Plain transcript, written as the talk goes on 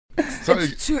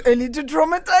It's too early to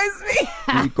traumatize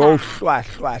me. You go shwa,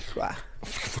 shwa, shwa.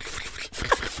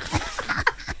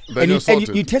 Then you're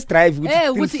sorted. You test drive with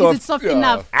is it soft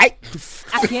enough? Aye.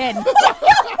 Again.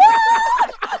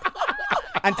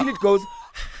 Until it goes,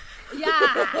 Yeah.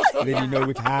 then you know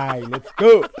it's high. Let's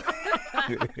go.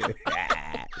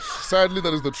 Sadly,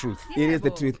 that is the truth. It is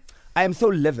the truth. I am so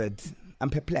livid. I'm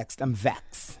perplexed. I'm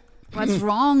vexed. What's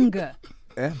wrong?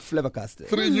 Flabbergasted.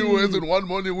 3 new words in one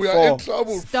morning. We are in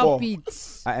trouble. Stop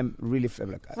it. I am really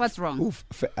flabbergasted. What's wrong? Oof,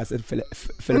 I said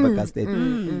flabbergasted.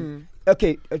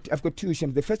 Okay, I've got 2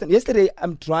 Shems. The first one, yesterday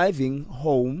I'm driving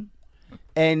home,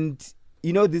 and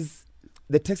you know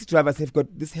the taxi drivers have got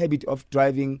this habit of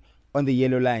driving on the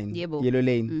yellow line, yellow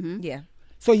lane. Mm-hmm. Yeah.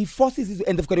 So he forces his,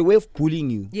 and they've got a way of bullying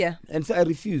you. Yeah. And so I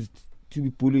refused to be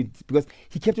bullied because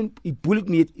he bullied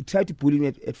me. He tried to bully me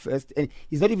at first, and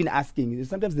he's not even asking.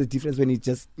 Sometimes there's a difference when he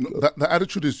just. The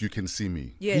attitude is you can see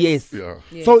me. Yes. Yeah.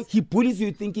 Yes. So he bullies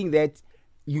you thinking that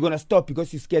you're gonna stop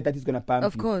because you're scared that he's gonna bump you.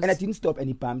 Of course. And I didn't stop, and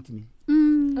he bumped me.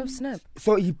 Oh snap!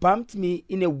 So he bumped me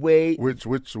in a way. Which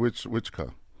car?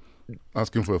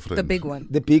 Asking for a friend. The big one.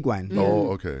 The big one. Oh,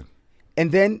 okay.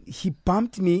 And then he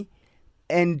bumped me,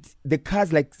 and the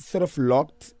car's like sort of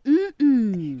locked.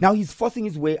 Now he's forcing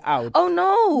his way out. Oh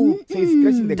no! So he's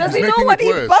scratching the Does car. he know making what it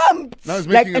he worse. bumped? Now he's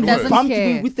Like, making and it he worse. bumped me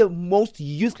care. with the most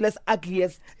useless,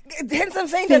 ugliest. Hence I'm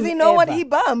saying, does he know what ever. he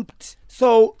bumped?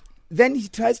 So then he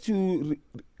tries to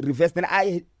reverse. Then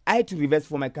I had to reverse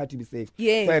for my car to be safe.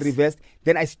 Yes. So I reversed.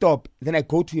 Then I stop. Then I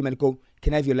go to him and go,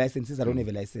 "Can I have your license?" He says, "I don't have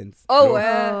a license." Oh,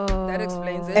 that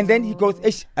explains it. And then he goes,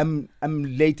 "Ish, I'm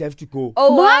late. I have to go."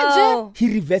 Oh wow!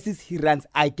 He reverses. He runs.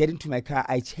 I get into my car.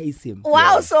 I chase him.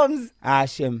 Wow, Soms.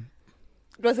 Shem.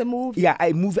 It was a move. Yeah,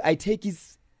 I move. I take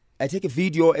a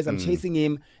video as I'm chasing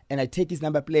him, and I take his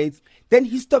number plates. Then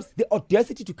he stops. The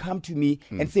audacity to come to me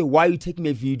and say, "Why are you taking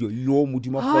my video?"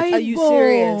 Are you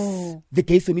serious? The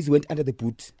gay Somizi'S went under the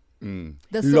boot.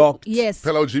 Locked. Yes.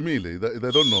 Phela ujimile,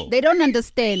 they don't know. They don't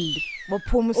understand.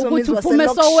 Bophuma Ukuthi Somizi'S uphume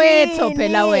Soweto waselokishini.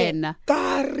 phela wena.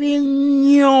 Carrying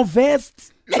your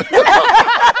vest.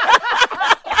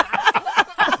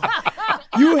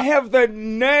 You have the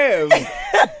nerve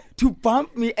to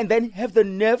bump me and then have the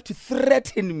nerve to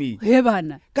threaten me.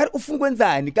 Hebana. Kari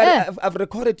ufunkwenzani? Kari, I've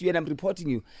recorded you and I'm reporting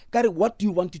you. Kari, what do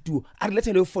you want to do? Kari, let's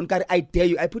your phone. Kari, I dare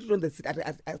you. I put it on the seat.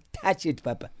 I touch it,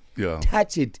 Papa. Yeah.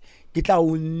 Touch it. Kitla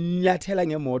unyathela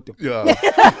ngemoto. Yeah.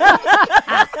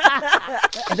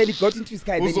 And then he got into his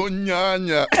car. and then he-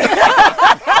 Uzonyanya.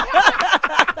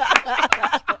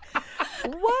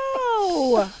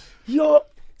 Wow. Yo.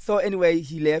 So anyway,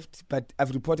 he left, but I've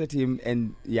reported him,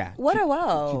 and yeah. What a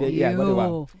wow. Today, yeah, what a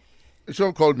wow.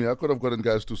 Shem called me. I could have gotten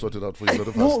guys to sort it out for you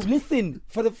very No, fast. listen.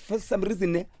 For some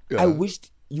reason, Yeah. I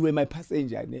wished you were my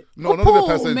passenger. No, not the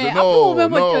passenger. No,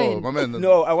 my man.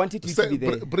 No, I wanted you to be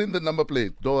there. Bring the number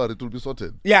plate. Don't worry, it will be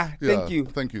sorted. Yeah, thank you.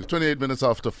 Thank you. 28 minutes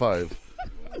after 5.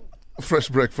 Fresh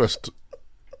breakfast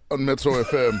on Metro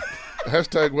FM.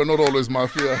 Hashtag we're not always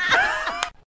mafia.